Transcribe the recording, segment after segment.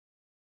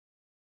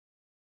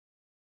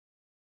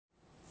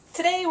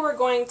Today we're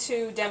going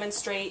to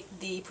demonstrate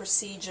the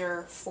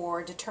procedure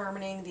for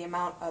determining the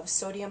amount of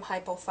sodium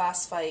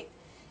hypophosphite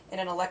in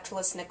an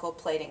electroless nickel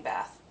plating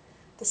bath.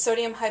 The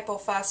sodium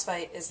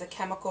hypophosphite is the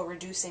chemical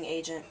reducing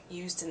agent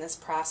used in this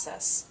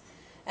process.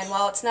 And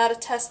while it's not a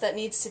test that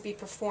needs to be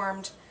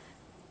performed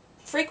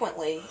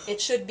frequently, it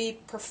should be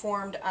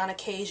performed on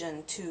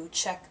occasion to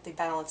check the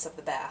balance of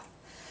the bath.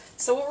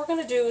 So what we're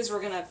going to do is we're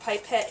going to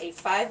pipette a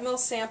 5 ml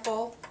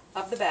sample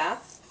of the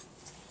bath.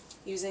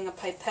 Using a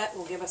pipette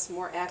will give us a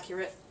more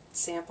accurate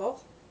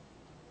sample.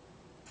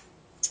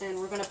 And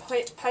we're going to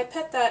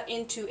pipette that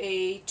into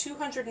a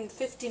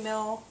 250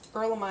 ml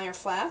Erlenmeyer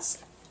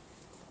flask.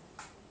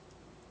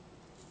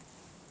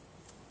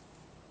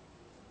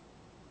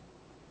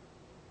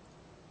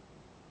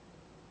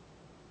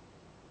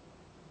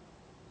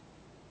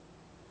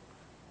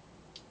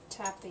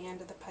 Tap the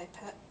end of the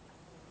pipette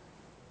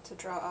to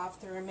draw off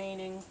the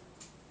remaining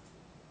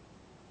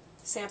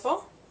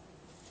sample.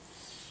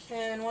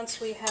 And once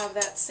we have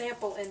that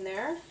sample in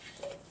there,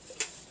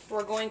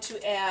 we're going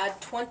to add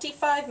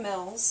 25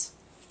 mils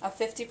of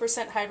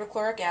 50%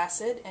 hydrochloric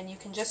acid, and you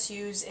can just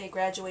use a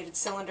graduated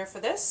cylinder for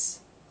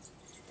this.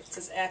 It's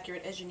as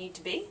accurate as you need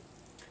to be.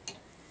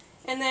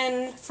 And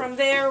then from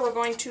there we're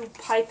going to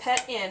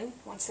pipette in,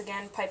 once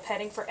again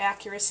pipetting for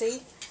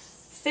accuracy,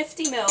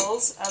 50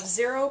 mils of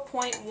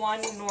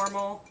 0.1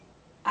 normal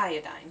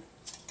iodine.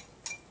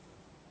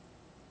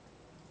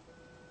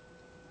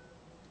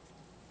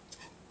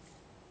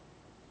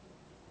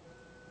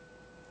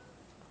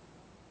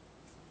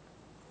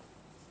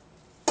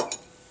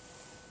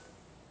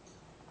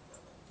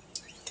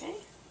 Okay,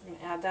 we're going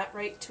to add that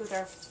right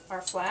to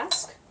our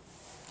flask.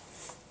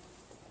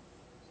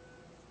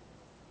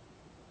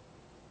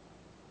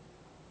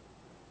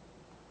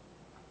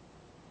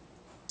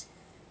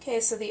 Okay,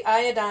 so the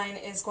iodine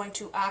is going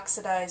to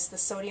oxidize the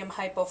sodium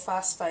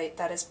hypophosphite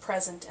that is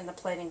present in the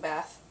plating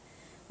bath.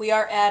 We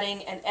are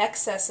adding an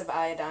excess of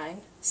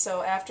iodine,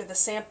 so after the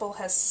sample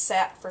has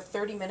sat for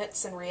 30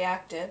 minutes and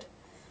reacted,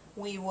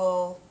 we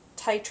will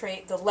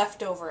titrate the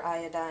leftover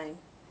iodine,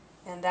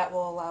 and that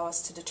will allow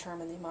us to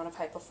determine the amount of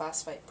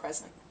hypophosphite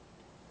present.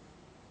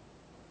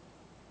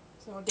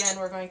 So again,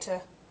 we're going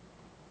to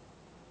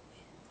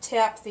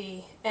tap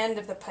the end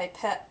of the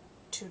pipette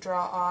to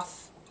draw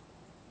off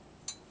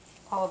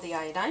all of the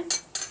iodine.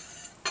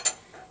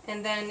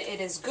 And then it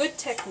is good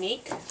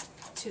technique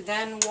to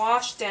then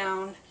wash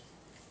down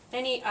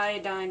any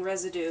iodine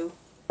residue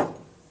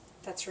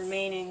that's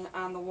remaining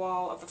on the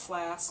wall of the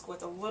flask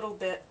with a little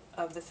bit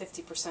of the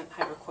 50%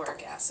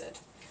 hydrochloric acid.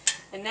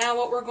 And now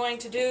what we're going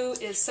to do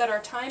is set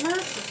our timer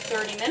for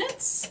 30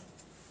 minutes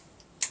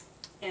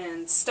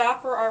and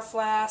stopper our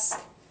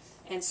flask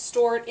and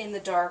store it in the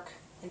dark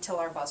until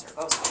our buzzer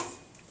goes off.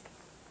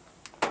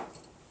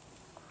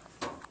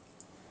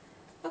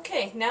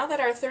 Okay, now that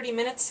our 30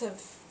 minutes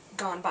have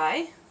gone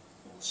by,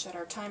 we'll shut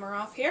our timer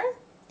off here.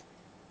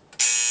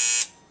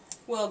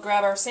 We'll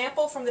grab our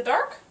sample from the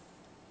dark,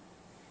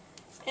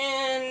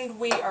 and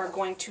we are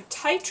going to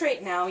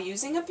titrate now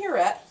using a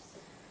burette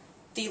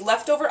the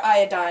leftover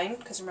iodine,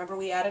 because remember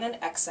we added an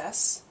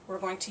excess. We're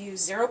going to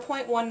use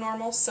 0.1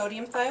 normal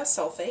sodium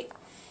thiosulfate,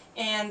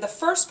 and the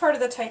first part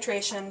of the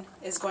titration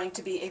is going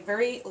to be a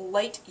very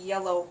light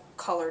yellow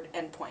colored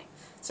endpoint.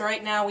 So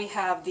right now we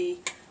have the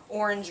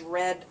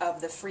orange-red of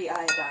the free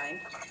iodine.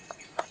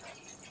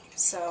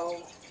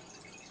 So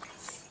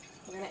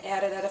we're going to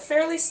add it at a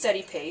fairly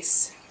steady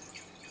pace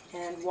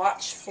and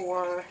watch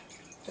for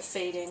the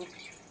fading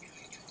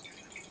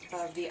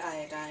of the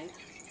iodine.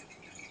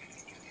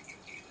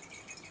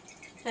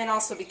 And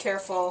also be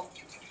careful,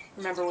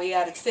 remember we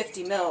added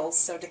 50 mils,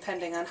 so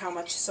depending on how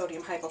much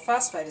sodium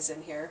hypophosphite is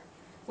in here,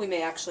 we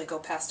may actually go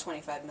past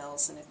 25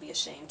 mils, and it'd be a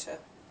shame to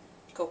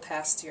go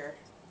past your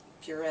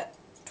burette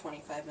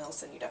 25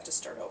 mils, then you'd have to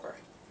start over.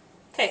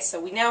 Okay,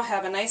 so we now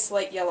have a nice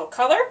light yellow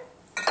color.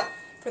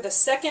 For the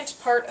second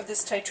part of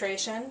this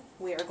titration,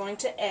 we are going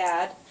to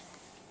add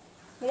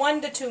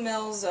 1 to 2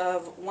 mils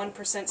of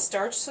 1%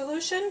 starch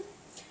solution,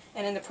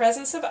 and in the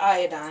presence of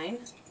iodine,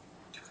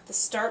 the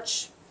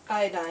starch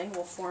iodine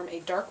will form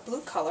a dark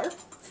blue color,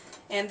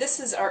 and this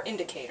is our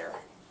indicator.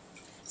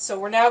 So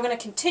we're now going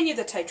to continue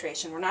the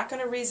titration. We're not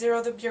going to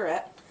re-zero the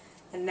burette,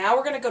 and now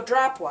we're going to go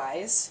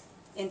dropwise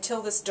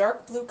until this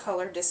dark blue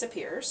color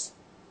disappears.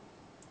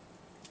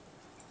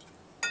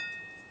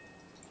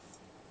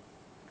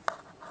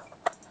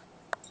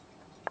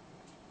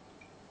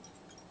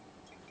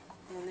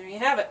 And there you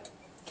have it.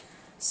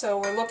 So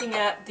we're looking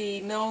at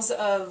the mils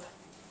of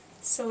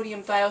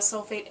sodium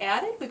thiosulfate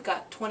added. We've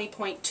got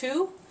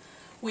 20.2.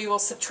 We will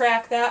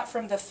subtract that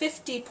from the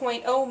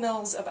 50.0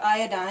 mils of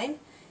iodine,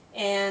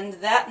 and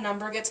that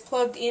number gets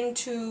plugged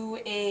into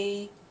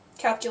a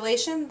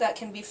calculation that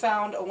can be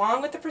found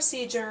along with the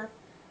procedure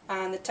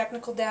on the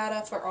technical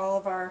data for all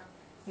of our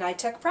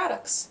NITEC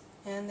products.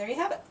 And there you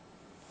have it.